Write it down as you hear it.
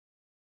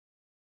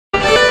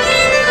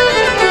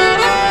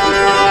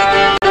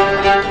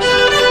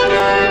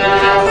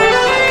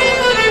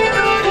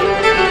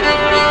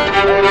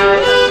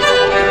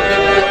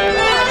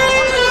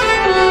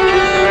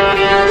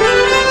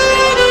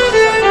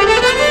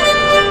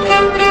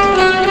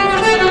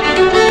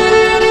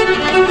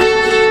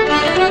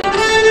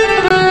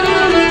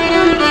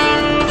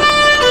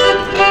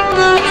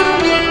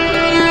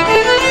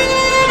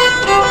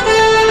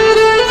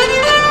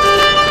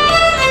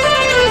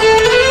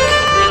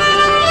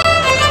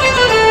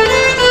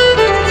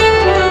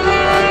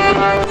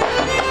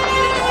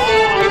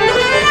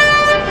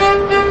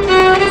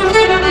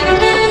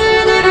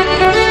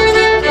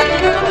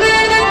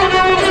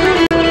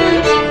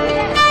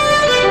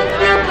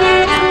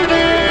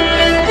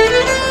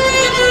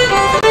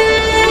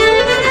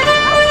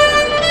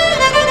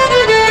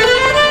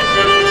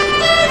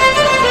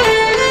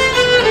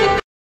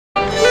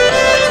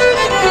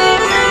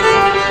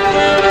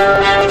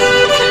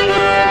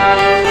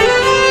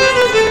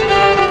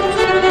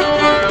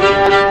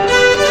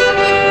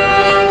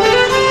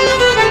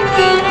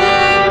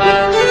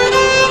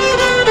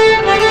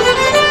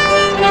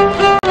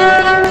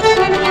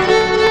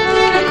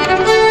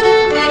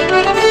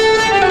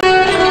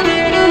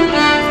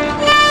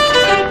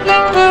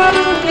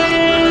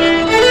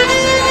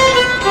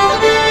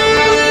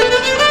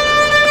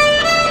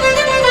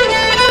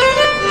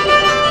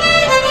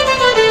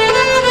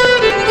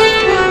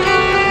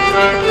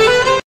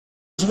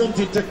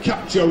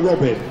capture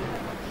Robin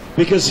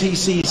because he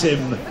sees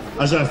him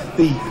as a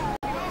thief,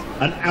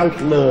 an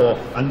outlaw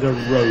and a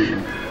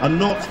rogue, and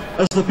not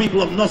as the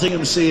people of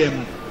Nottingham see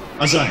him,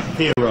 as a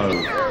hero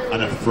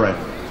and a friend.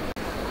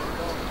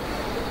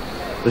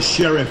 The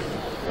sheriff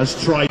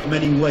has tried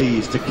many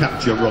ways to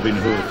capture Robin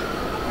Hood,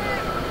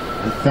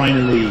 and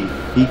finally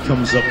he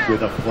comes up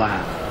with a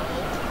plan.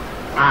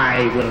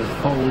 I will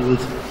hold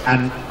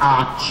an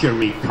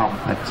archery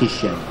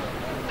competition,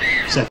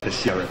 said the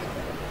sheriff.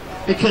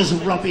 because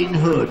Robin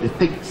Hood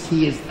thinks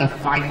he is the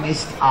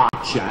finest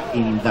archer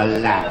in the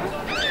land.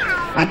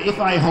 And if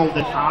I hold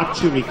an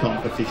archery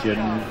competition,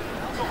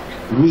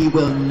 we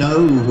will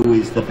know who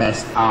is the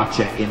best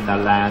archer in the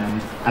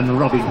land, and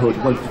Robin Hood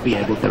won't be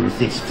able to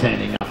resist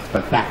turning up for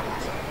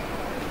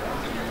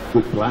that.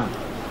 Good plan.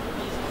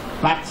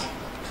 But,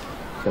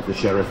 said the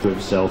sheriff to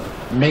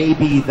himself,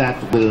 maybe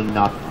that will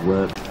not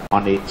work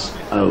on its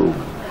own.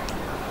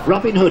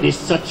 Robin Hood is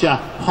such a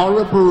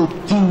horrible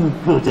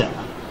do-gooder.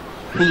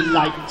 He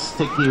likes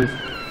to give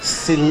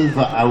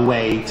silver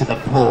away to the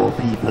poor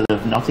people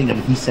of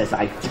Nottingham. He says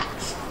I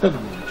tax them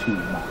too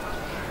much.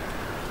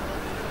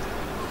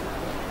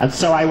 And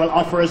so I will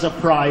offer as a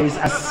prize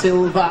a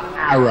silver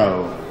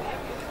arrow.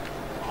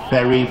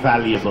 Very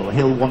valuable.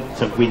 He'll want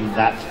to win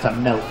that to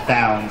melt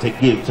down to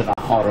give to the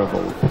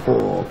horrible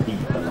poor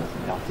people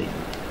of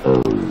Nottingham.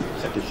 Oh,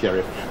 said the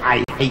sheriff,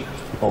 I hate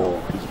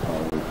poor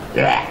people.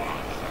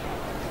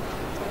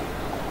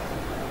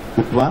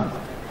 Good plan.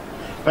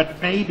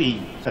 But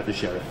maybe, said the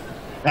sheriff,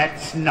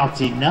 that's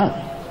not enough.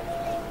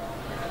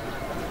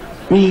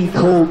 Being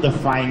called the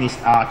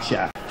finest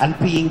archer and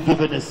being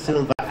given a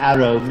silver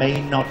arrow may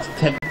not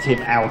tempt him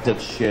out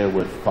of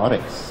Sherwood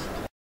Forest.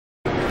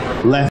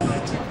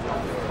 Left,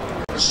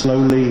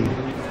 slowly,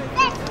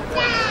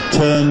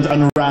 turned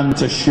and ran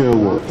to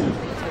Sherwood,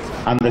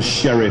 and the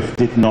sheriff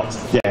did not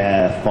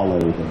dare follow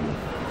them.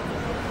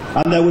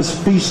 And there was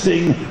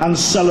feasting and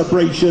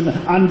celebration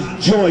and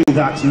joy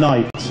that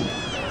night,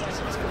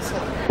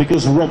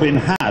 because Robin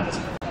had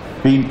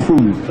been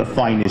proved the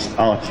finest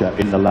archer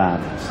in the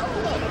land.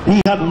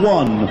 He had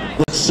won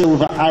the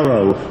silver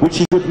arrow, which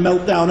he could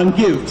melt down and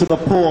give to the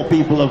poor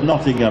people of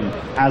Nottingham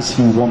as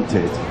he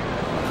wanted.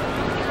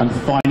 And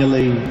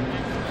finally,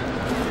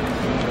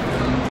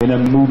 in a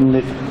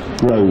moonlit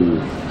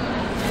grove,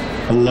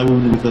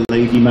 alone with the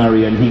Lady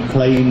Marian, he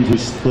claimed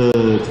his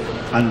third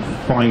and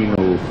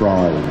final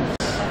prize.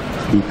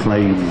 He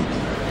claimed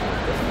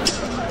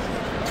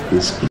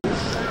his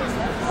kiss.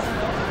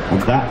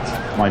 And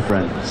that, my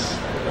friends,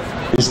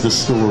 is the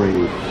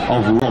story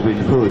of Robin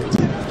Hood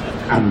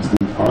and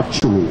the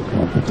archery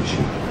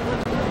competition.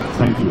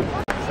 Thank you.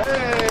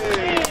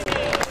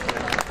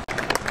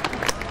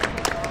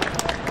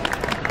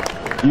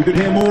 You can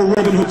hear more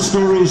Robin Hood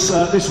stories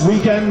this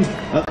weekend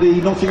at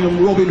the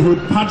Nottingham Robin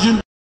Hood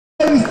pageant.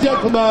 Ladies and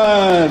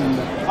gentlemen,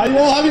 are you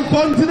all having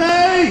fun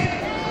today?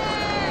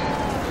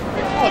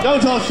 Oh,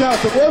 don't all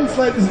shout at once,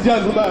 ladies and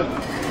gentlemen.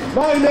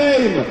 My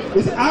name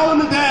is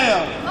Alan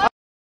Adair.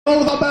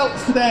 All the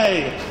belts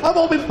today have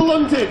all been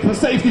blunted for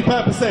safety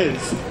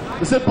purposes.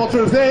 The simple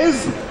truth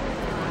is,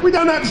 we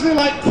don't actually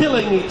like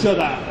killing each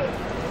other.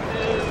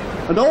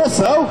 And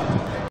also,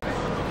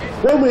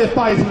 when we're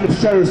fighting the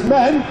sheriff's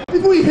men,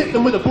 if we hit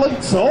them with a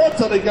blunt sword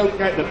so they don't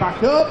get the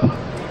back up,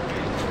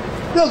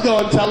 they'll go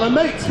and tell their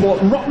mates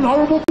what rotten,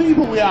 horrible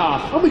people we are,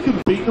 and we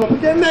can beat them up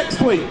again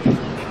next week.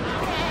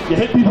 You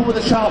hit people with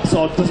a sharp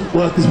sword, doesn't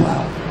work as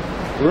well.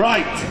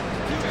 Right.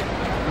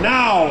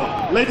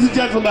 Now, ladies and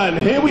gentlemen,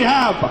 here we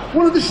have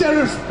one of the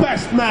sheriff's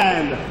best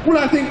men, one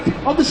I think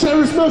of the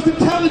sheriff's most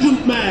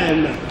intelligent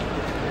men.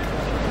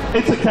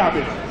 It's a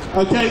cabbage.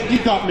 Okay,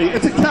 you got me.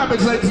 It's a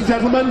cabbage, ladies and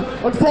gentlemen.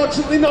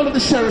 Unfortunately, none of the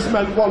sheriff's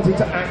men wanted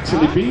to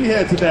actually be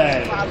here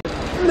today.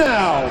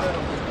 Now,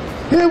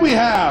 here we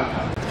have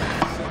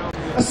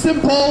a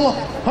simple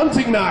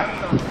hunting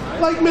knife,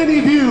 like many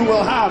of you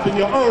will have in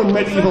your own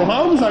medieval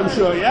homes, I'm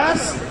sure,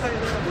 yes?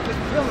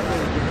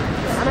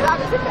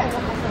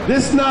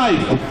 This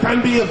knife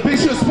can be a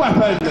vicious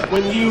weapon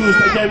when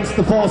used against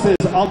the forces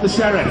of the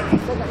sheriff.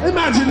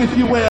 Imagine, if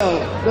you will,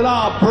 that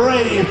our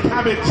brave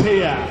cabbage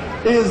here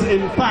is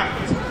in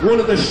fact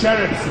one of the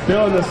sheriff's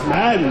villainous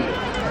men.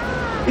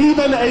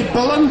 Even a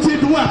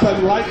blunted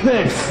weapon like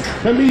this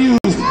can be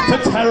used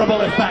to terrible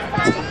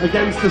effect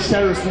against the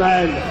sheriff's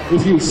men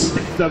if you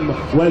stick them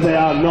where they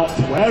are not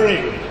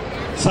wearing.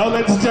 So,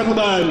 ladies and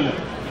gentlemen,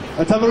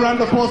 let's have a round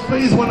of applause,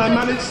 please, when I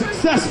manage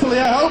successfully,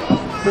 I hope,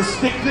 to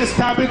stick this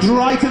cabbage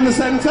right in the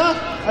centre.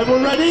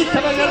 Everyone ready?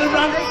 Can I get a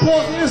round of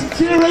applause for this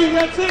cheering?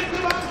 That's it.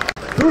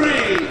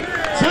 3,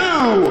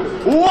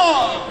 2,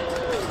 1.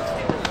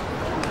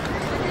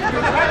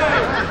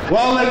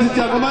 Well, ladies and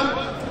gentlemen,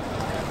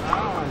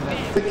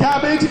 the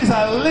cabbage is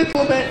a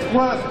little bit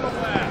worth.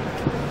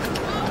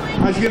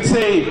 As you can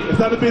see, if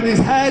that had been his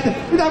head,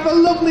 he'd have a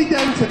lovely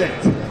dent in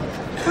it.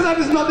 But that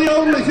is not the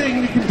only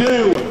thing you can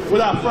do with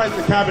our friend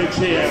the cabbage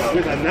here,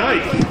 with a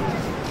knife.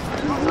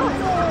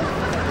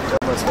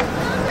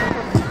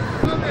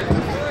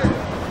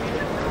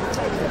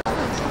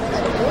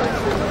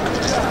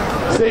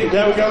 See,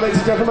 there we go, ladies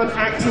and gentlemen.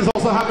 Axes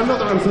also have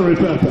another ancillary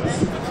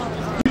purpose.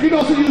 You can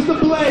also use the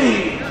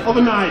blade of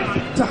a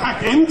knife to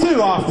hack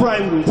into our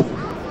friend,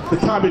 the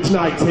cabbage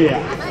knight here.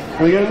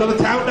 Can we get another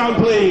countdown,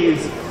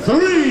 please? 3, 2,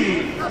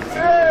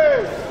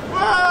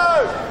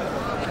 1.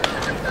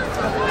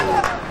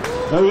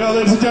 There we go,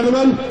 ladies and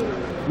gentlemen.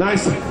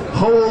 Nice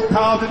hole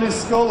carved in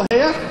his skull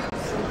here.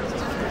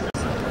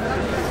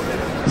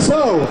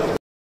 So,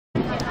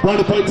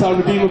 brownie points are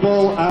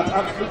redeemable at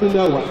absolutely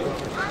nowhere.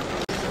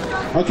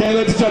 Okay,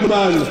 ladies and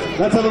gentlemen,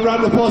 let's have a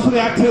round of applause for the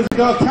actors. We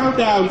go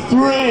countdown.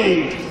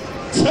 3,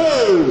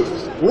 2,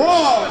 1.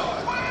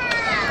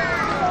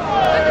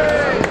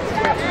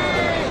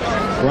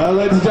 Well,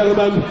 ladies and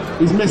gentlemen,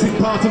 he's missing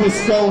part of his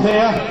skull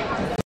here.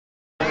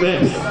 Like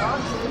this.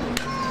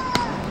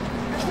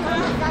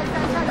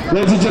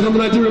 Ladies and gentlemen,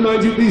 I do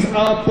remind you these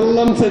are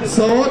blunted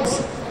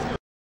swords.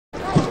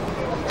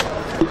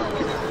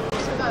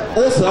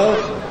 Also,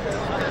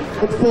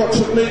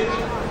 unfortunately,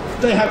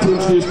 they had to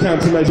introduce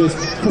countermeasures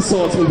for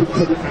swordsmen who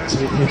couldn't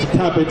actually hit a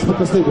cabbage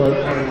because they weren't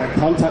wearing their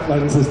contact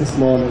lenses this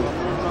morning.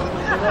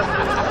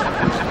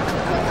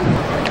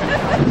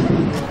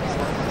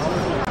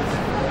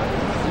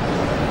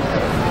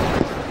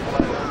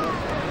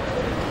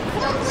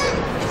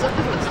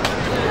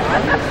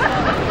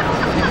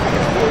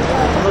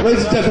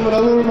 Ladies and gentlemen, I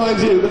will remind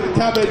you that the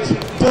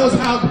cabbage does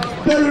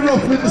have very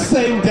roughly the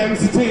same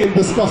density and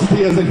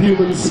viscosity as a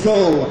human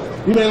skull.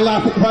 You may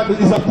laugh at the fact that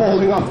these are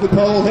falling off the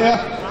pole here,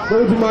 but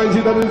I would remind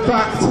you that in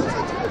fact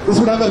this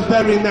would have a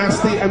very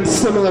nasty and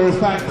similar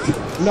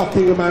effect,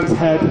 knocking a man's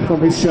head from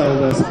his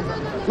shoulders.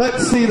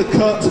 Let's see the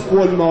cut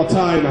one more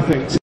time, I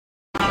think.